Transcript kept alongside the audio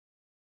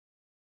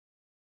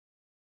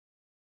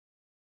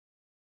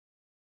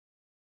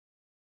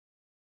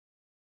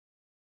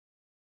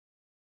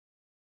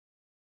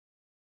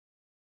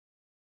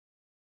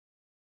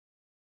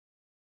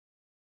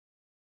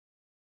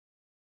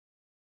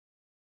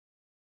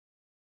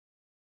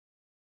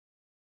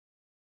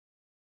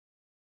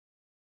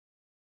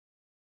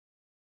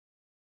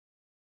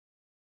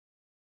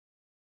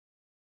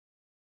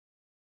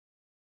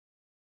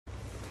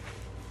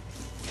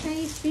How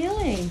you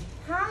feeling?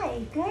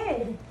 Hi,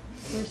 good.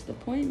 First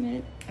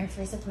appointment. Our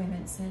first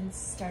appointment since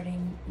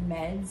starting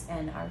meds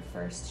and our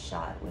first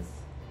shot with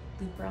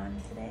Lupron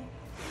today.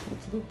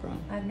 What's Lupron?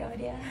 I have no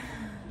idea.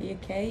 You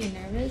okay? You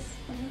nervous?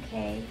 I'm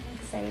okay. I'm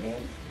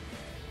excited.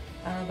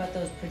 I don't know about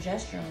those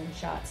progesterone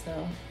shots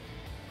though.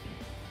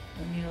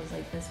 The needle's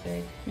like this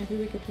big. Maybe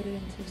we could put it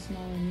into a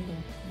smaller needle.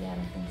 Yeah, I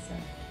don't think so.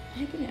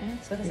 I'm gonna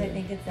ask Because you. I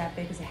think it's that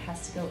big because it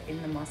has to go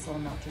in the muscle,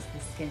 not just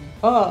the skin.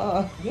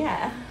 Oh.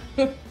 Yeah.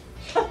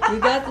 You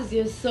got this.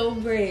 You're so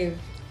brave.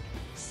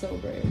 So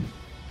brave.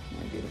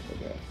 My beautiful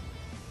girl.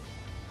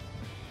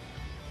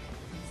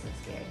 I'm so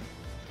scared.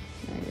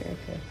 No, you're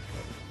okay.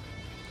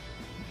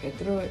 Get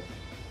through it.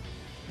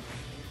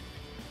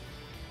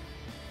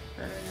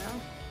 Better now?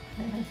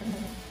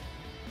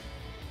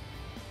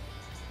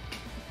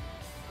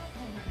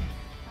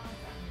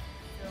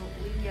 So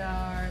we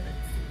are,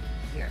 let's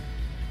see, here,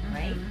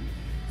 right?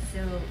 So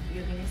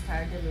you're gonna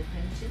start the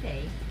Lupron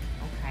today,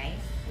 okay?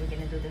 We're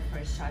gonna do the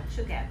first shot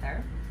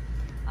together.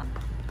 I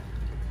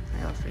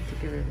offered to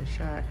give her the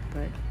shot, but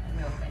Let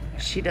me open here.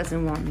 she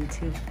doesn't want me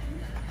to.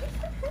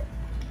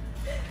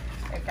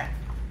 Okay.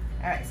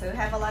 All right, so we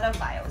have a lot of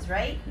vials,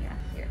 right? Yeah.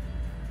 Here.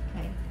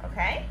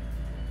 Okay?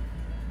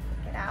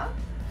 Get out.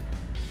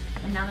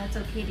 And now that's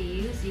okay to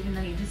use, even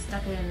though you just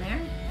stuck it in there?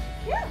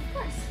 Yeah, of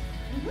course.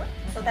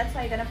 So that's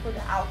why you're gonna put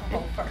the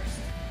alcohol first.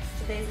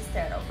 Today's a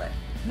sterile, but.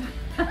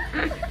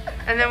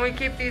 And then we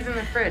keep these in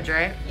the fridge,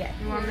 right? Yeah.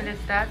 You want me to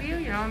stab you?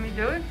 You don't want me to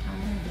do it? I'm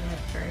gonna do it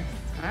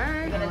first. All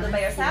right. You're gonna do it by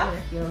yourself? What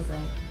it feels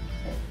like.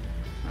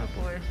 Oh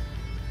boy.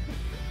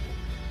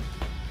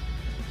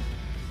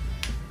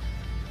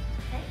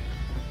 Okay.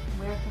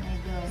 Where can I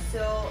do it?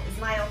 So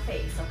smile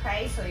face,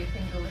 okay? So you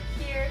can do it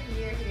here,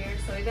 here, here.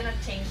 So you're gonna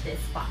change this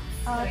spot.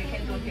 So you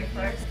can do it here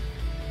first.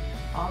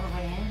 All the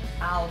way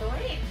in? All the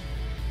way in.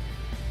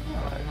 Oh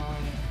my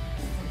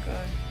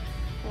god.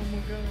 Oh my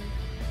god.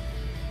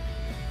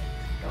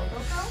 Go, go,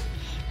 go.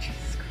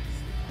 Jesus Christ.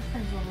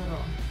 There's a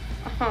little.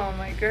 Oh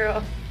my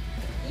girl.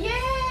 Yay!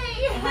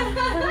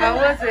 How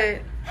was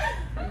it?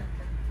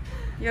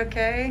 You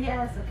okay?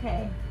 Yes,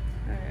 okay.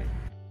 Alright.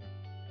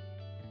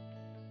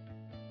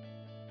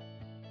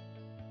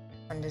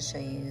 I wanted to show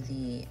you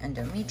the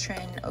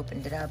endometrin.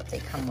 Opened it up. They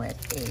come with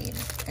an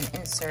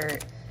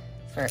insert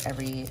for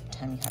every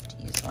time you have to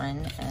use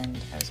one. And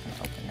I was going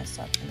to open this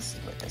up and see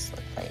what this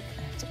looked like.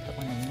 I have to put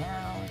one in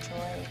now,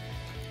 Joy.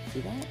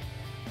 See that?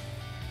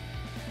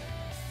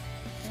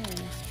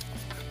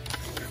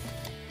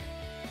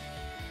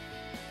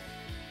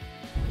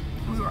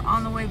 We were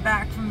on the way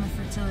back from the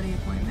fertility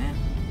appointment.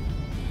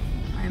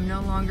 I am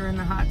no longer in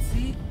the hot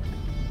seat.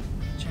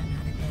 Jen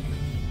had to get an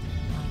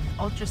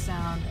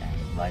ultrasound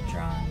and blood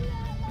drawn.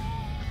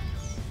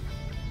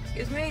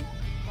 Excuse me?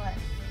 What?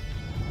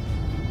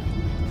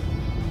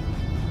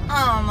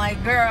 Oh my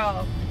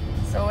girl.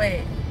 So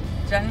wait,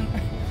 Jen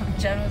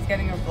was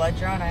getting her blood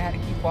drawn. I had to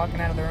keep walking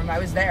out of the room. I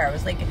was there. I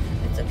was like,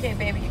 it's okay,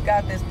 baby, you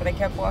got this. But I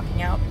kept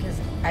walking out because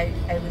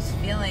I was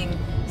feeling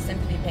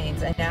sympathy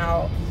pains. And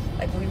now,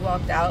 like, we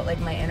walked out, like,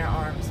 my inner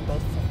arms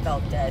both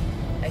felt dead.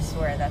 I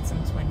swear that's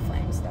some twin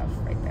flame stuff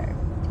right there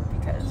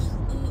because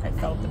I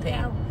felt the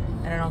pain.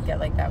 And I don't get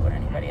like that with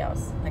anybody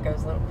else. Like, I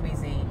was a little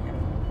queasy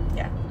and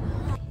yeah.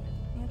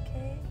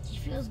 Okay. She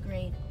feels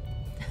great.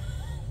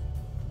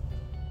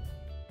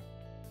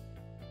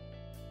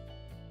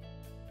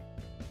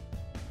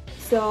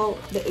 So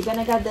you're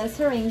gonna get the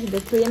syringe, the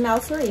 3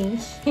 ml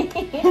syringe.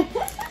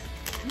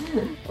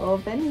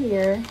 Open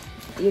here.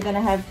 You're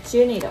gonna have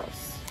 2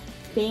 needles,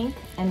 pink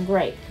and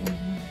gray.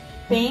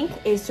 Pink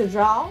is to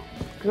draw,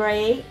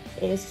 gray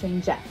is to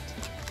inject.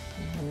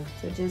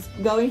 So just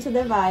go into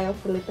the vial,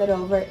 flip it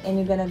over, and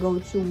you're gonna go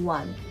to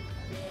 1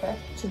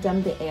 to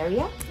dump the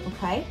area,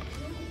 okay?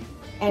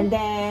 And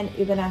then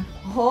you're gonna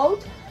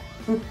hold.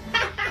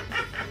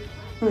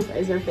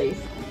 There's her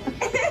face.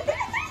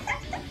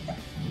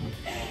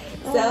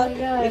 So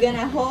you're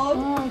gonna hold,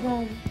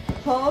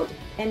 hold,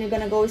 and you're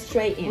gonna go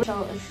straight in.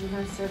 So she's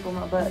gonna circle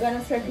my butt. You're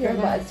gonna circle your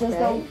butt. Just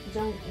don't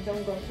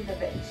go to the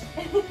bench.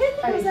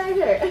 How's that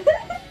hurt?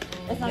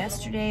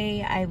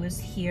 Yesterday I was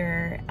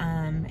here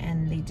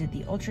and they did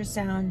the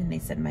ultrasound and they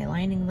said my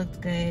lining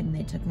looked good and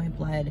they took my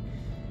blood.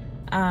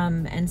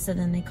 And so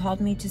then they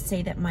called me to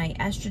say that my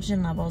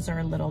estrogen levels are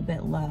a little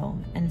bit low.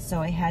 And so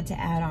I had to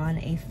add on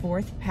a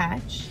 4th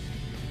patch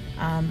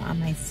on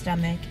my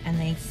stomach, and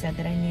they said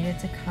that I needed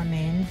to come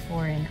in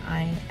for an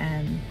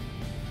IM,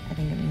 I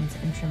think it means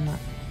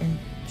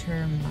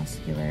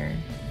intramuscular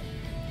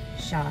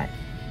shot.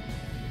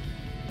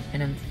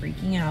 And I'm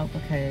freaking out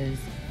because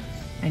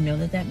I know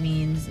that that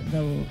means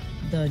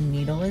the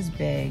needle is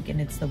big and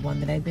it's the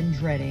one that I've been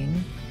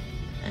dreading.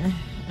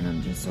 And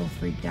I'm just so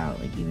freaked out,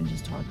 like even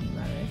just talking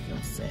about it, I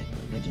feel sick.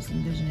 Like I just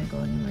envision it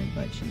going in my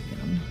butt cheek and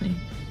I'm like,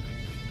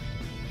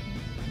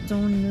 so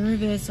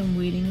nervous. I'm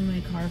waiting in my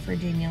car for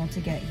Danielle to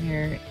get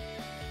here.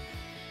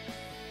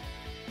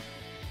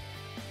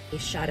 A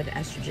shot of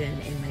estrogen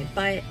in my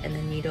butt, and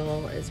the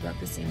needle is about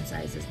the same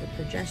size as the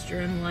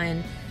progesterone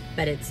one.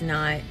 but it's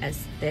not as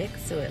thick,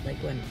 so it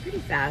like went pretty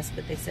fast,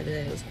 but they said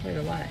that it was quite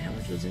a lot. How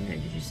much was in there?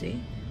 Did you see?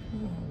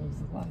 Oh, it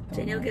was a lot.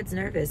 Danielle gets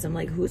nervous. I'm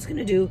like, who's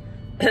gonna do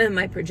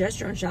my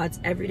progesterone shots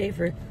every day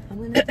for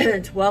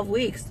 12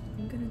 weeks?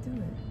 I'm gonna do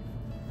it.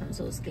 I'm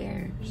so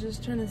scared. I was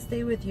just trying to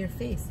stay with your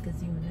face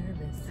because you were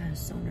nervous. I was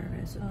so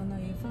nervous. Oh no,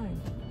 you're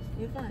fine.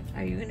 You're fine.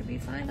 Are you gonna be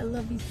fine? I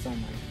love you so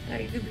much. Are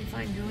you gonna be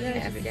fine doing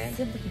it every day?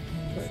 Sympathy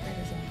pains. Look, that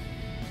is all.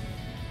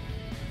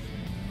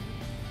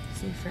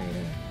 See you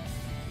Friday.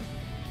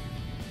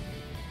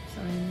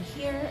 So I'm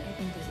here. I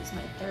think this is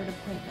my 3rd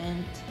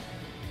appointment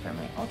for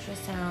my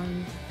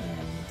ultrasound,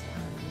 and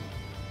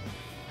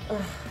I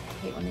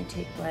hate when they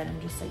take blood.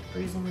 I'm just like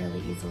bruising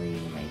really easily.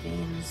 My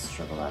veins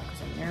shrivel up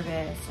because I'm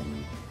nervous,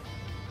 and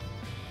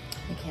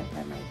I can't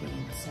bled my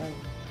veins. So I'm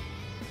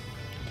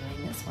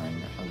doing this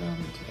one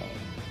alone today.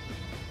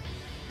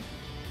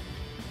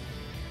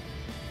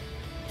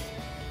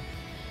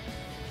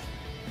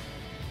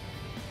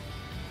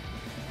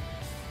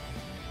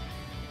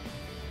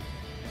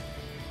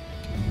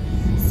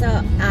 So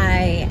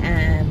I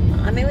am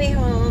on my way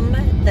home.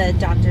 The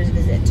doctor's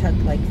visit took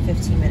like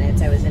 15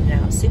 minutes. I was in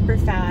and out super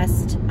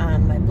fast.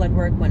 My blood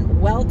work went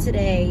well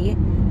today,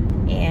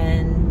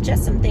 and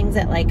just some things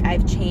that like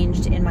I've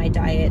changed in my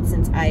diet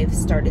since I've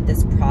started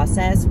this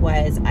process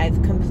was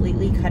I've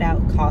completely cut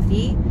out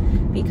coffee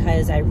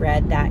because I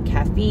read that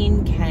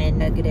caffeine can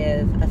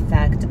negative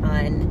effect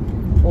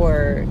on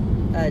or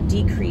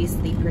decrease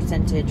the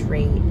percentage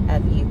rate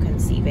of you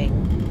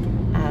conceiving.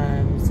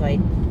 So I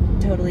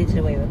totally did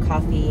away with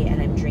coffee,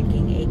 and I'm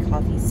drinking a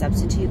coffee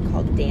substitute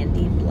called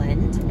Dandy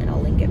Blend, and I'll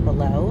link it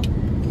below.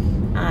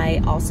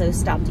 I also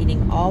stopped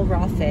eating all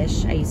raw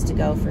fish. I used to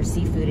go for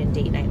seafood and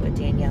date night with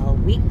Danielle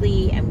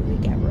weekly, and we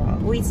would get raw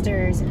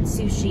oysters and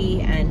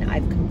sushi, and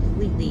I've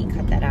completely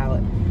cut that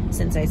out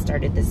since I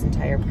started this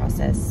entire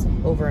process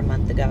over a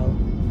month ago.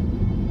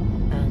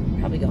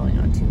 Probably going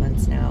on 2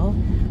 months now.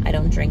 I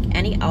don't drink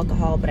any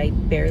alcohol, but I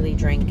barely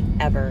drink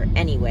ever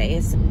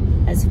anyways.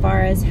 As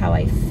far as how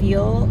I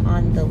feel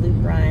on the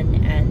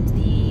Lupron and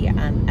the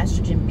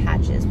estrogen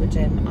patches, which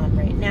I'm on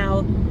right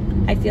now,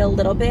 I feel a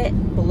little bit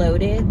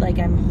bloated, like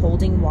I'm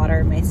holding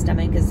water. My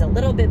stomach is a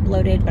little bit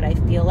bloated, but I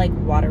feel like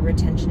water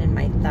retention in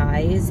my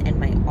thighs and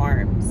my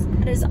arms.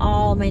 That is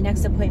all. My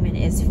next appointment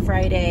is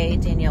Friday.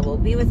 Danielle will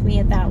be with me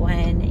at that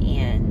one,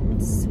 and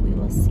we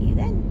will see you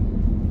then.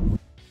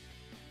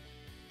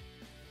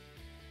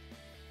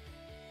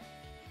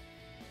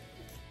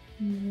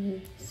 I'm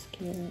really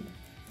scared.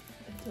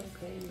 It's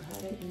okay. You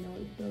had it. You know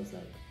what it feels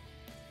like.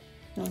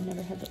 No, I've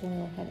never had the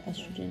oral. I had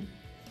estrogen.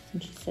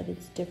 And she said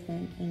it's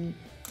different and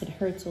it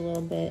hurts a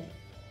little bit.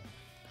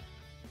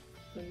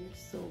 But you're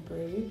so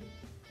brave.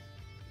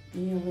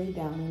 And you lay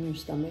down on your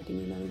stomach and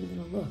you're not even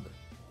going to look.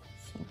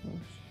 So gross.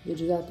 Did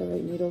you got the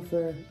right needle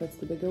for, what's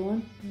the bigger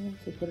one? Yeah.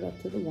 So put it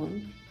up to the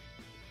 1.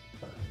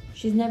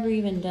 She's never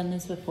even done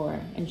this before,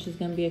 and she's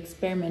going to be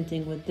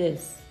experimenting with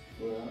this.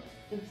 Well,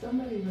 if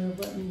somebody would have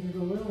let me do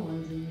the little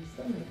ones in your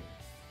stomach,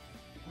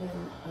 then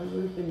I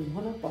would have been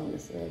hung up on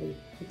this already.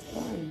 It's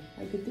fine.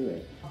 I could do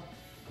it.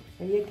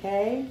 Are you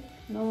okay?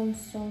 No, I'm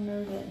so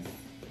nervous.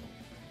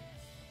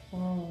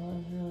 Oh,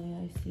 that's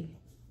really icy.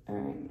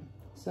 Alright.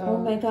 So Oh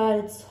my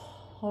god, it's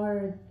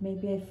hard.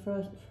 Maybe I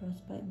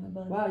frostbite my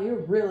butt. wow,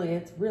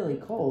 it's really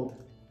cold.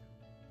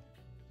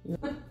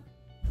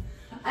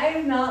 I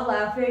am not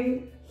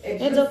laughing.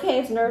 It's just, okay,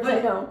 it's nerves,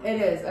 I know.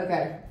 It is,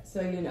 okay.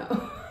 So you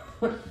know.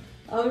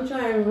 I'm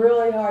trying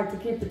really hard to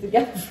keep it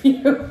together for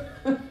you.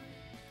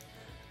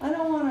 I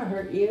don't want to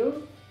hurt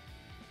you.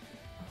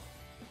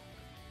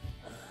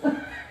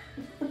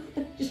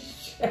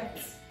 Shit.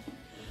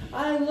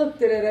 I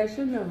looked at it. I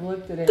shouldn't have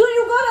looked at it.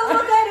 You gotta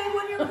look at it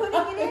when you're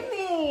putting it in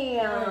me.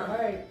 All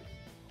right.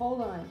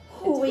 Hold on.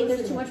 Oh wait, there's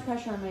listening. too much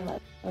pressure on my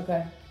leg.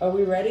 Okay. Are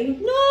we ready?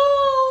 No!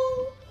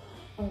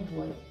 Oh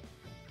boy.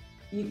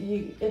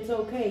 It's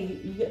okay.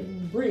 You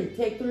breathe.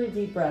 Take 3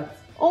 deep breaths.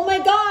 Oh my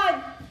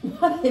god!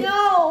 What?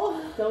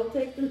 No! Don't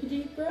take 3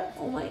 deep breaths.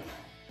 Oh my...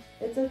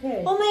 It's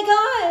okay. Oh my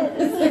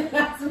god!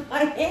 That's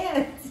my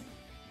hand.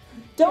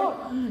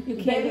 Don't! You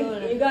can't Baby, do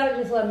it. you gotta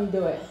just let me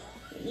do it.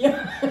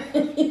 Yeah.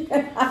 You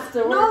have to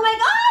work. No, oh my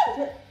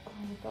god!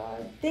 Oh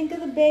god. Think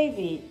of the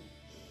baby.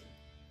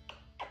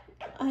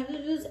 I have to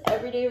do this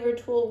every day for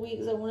 12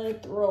 weeks. I want to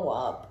throw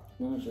up.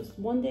 No, it's just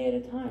one day at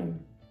a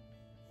time.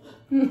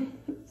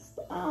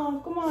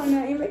 Oh, come on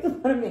now. You're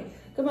making fun of me.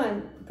 Come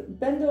on.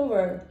 Bend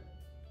over.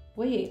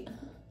 Wait.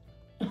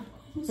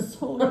 I'm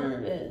so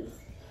nervous.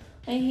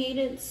 I hate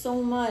it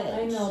so much.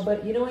 I know,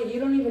 but you know what? You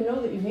don't even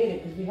know that you hate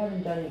it because we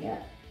haven't done it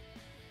yet.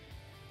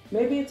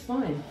 Maybe it's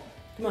fine.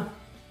 Come on.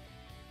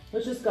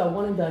 Let's just go.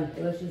 One and done.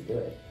 Let's just do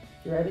it.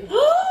 You ready?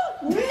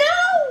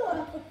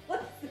 No!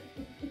 Let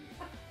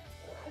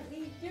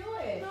me do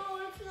it. No,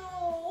 it's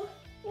no.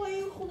 Why are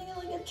you holding it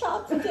like a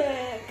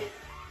chopstick?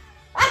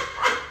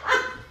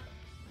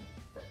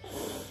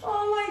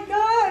 Oh my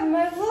god,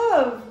 my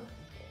love.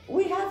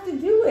 We have to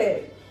do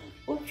it.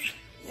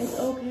 It's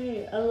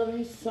okay. I love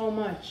you so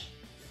much.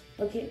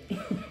 Okay,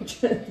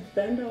 just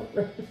bend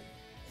over.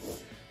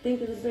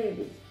 Think of the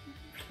baby.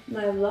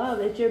 My love,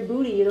 it's your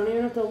booty. You don't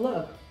even have to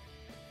look.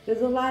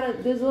 There's a lot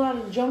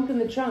of junk in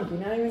the trunk. You're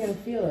not even gonna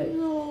feel it.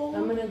 No.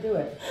 I'm gonna do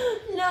it.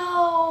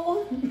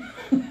 No.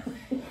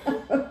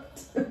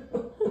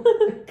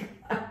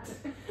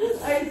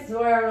 I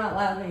swear I'm not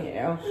laughing at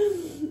you.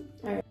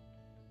 All right.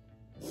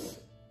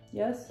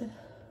 Yes?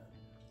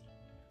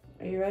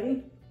 Are you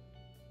ready?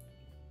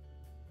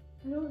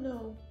 I don't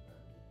know.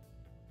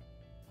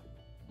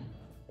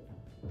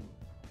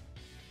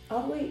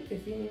 I'll wait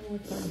if you need more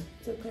time.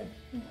 It's okay.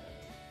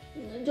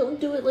 Don't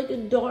do it like a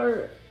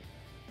dart.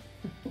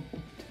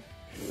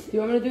 Do you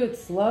want me to do it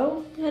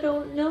slow? I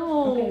don't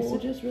know. Okay, so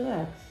just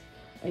relax.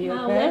 Are you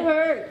Ow, okay? that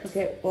hurts.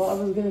 Okay, well, I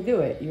was gonna do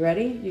it. You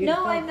ready?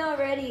 No, I'm not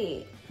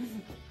ready.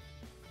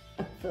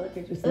 I feel like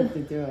I just have to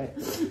do it.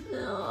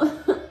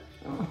 No.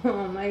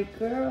 Oh, my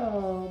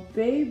girl,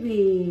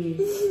 baby.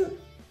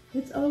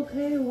 It's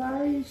okay.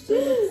 Why are you so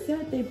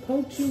upset? They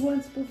poked you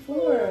once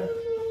before.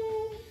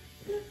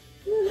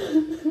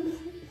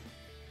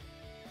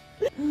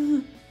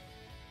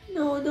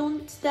 No,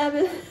 don't stab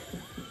it.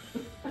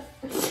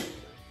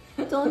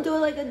 Don't do it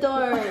like a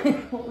dart.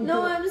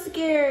 No, I'm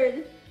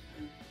scared.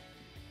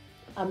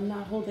 I'm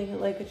not holding it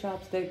like a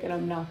chopstick, and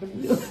I'm not going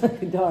to do it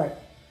like a dart.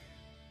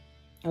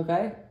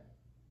 Okay?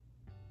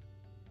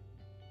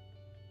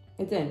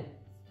 It's in.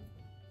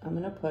 I'm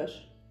going to push.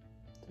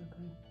 It's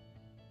okay.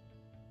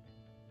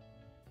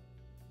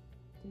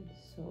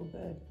 It's so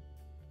good.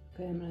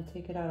 Okay, I'm going to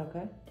take it out,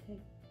 okay? Okay.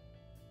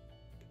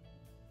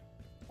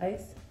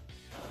 Ice?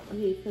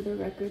 Okay, for the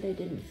record, I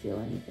didn't feel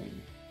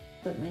anything.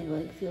 But my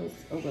leg feels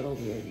a little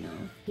weird now.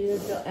 You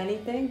didn't feel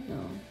anything?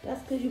 No.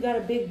 That's because you got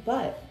a big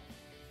butt.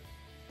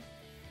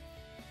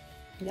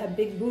 That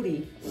big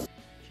booty. Okay.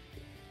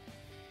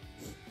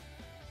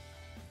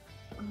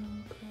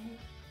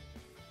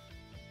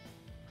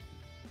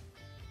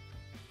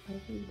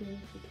 Every day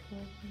for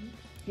 12 minutes.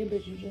 Yeah,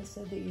 but you just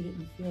said that you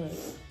didn't feel it.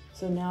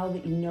 So now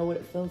that you know what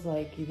it feels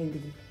like, you think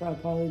it'd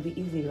probably be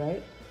easy,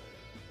 right?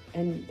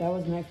 And that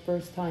was my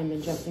first time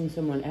injecting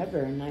someone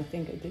ever, and I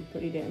think I did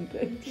pretty damn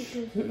good.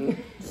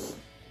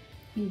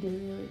 You did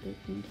really good.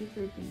 Thank you for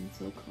being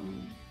so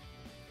calm.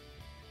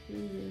 You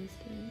really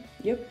scared.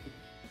 Yep.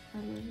 I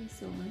love you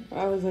so much.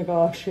 I was like,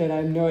 oh shit, I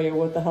have no idea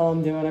what the hell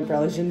I'm doing. I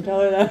probably shouldn't tell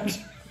her that.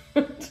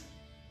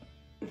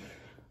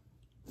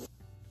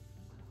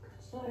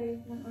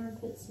 Sorry, my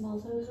armpit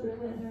smells. I was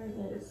really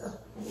nervous.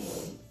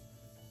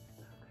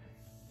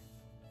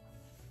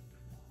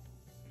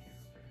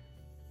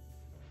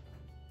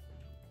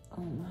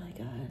 Oh my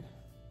god.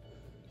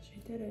 She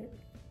did it.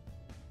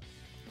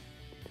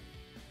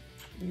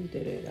 You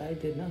did it. I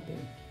did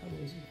nothing.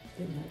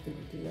 Didn't have to go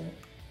through that.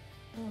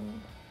 Oh.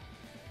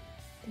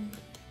 Thank you.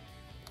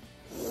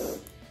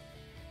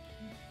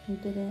 You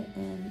did it,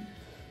 and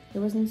it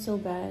wasn't so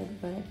bad,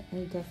 but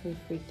I definitely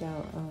freaked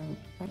out.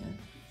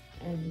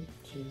 And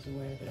she was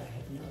aware that I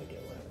had no idea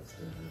what I was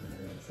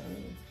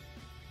doing.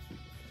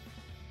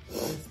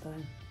 This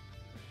time.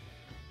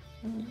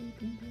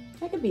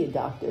 I could be a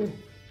doctor.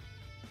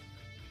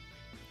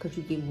 Could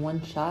you give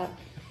one shot?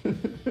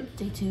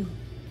 Day 2.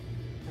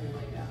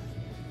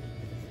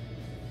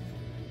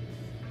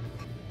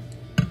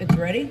 It's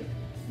ready?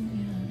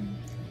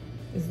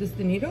 Yeah. Is this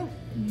the needle?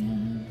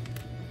 Yeah.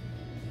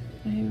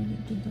 I already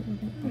did the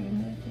little part.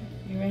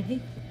 You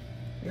ready?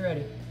 You're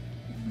ready.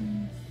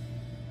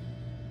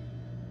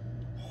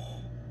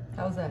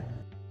 How's that?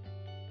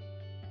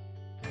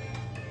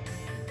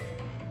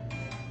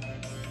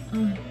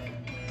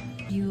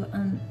 You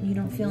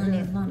don't feel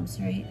any lumps,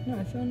 right? No,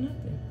 I feel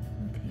nothing.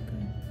 Okay,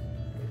 good.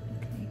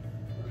 Okay.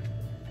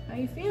 How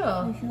you feel?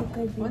 I feel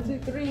good. 1, 2,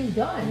 3, and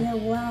done. Yeah,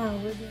 wow.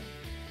 We're good.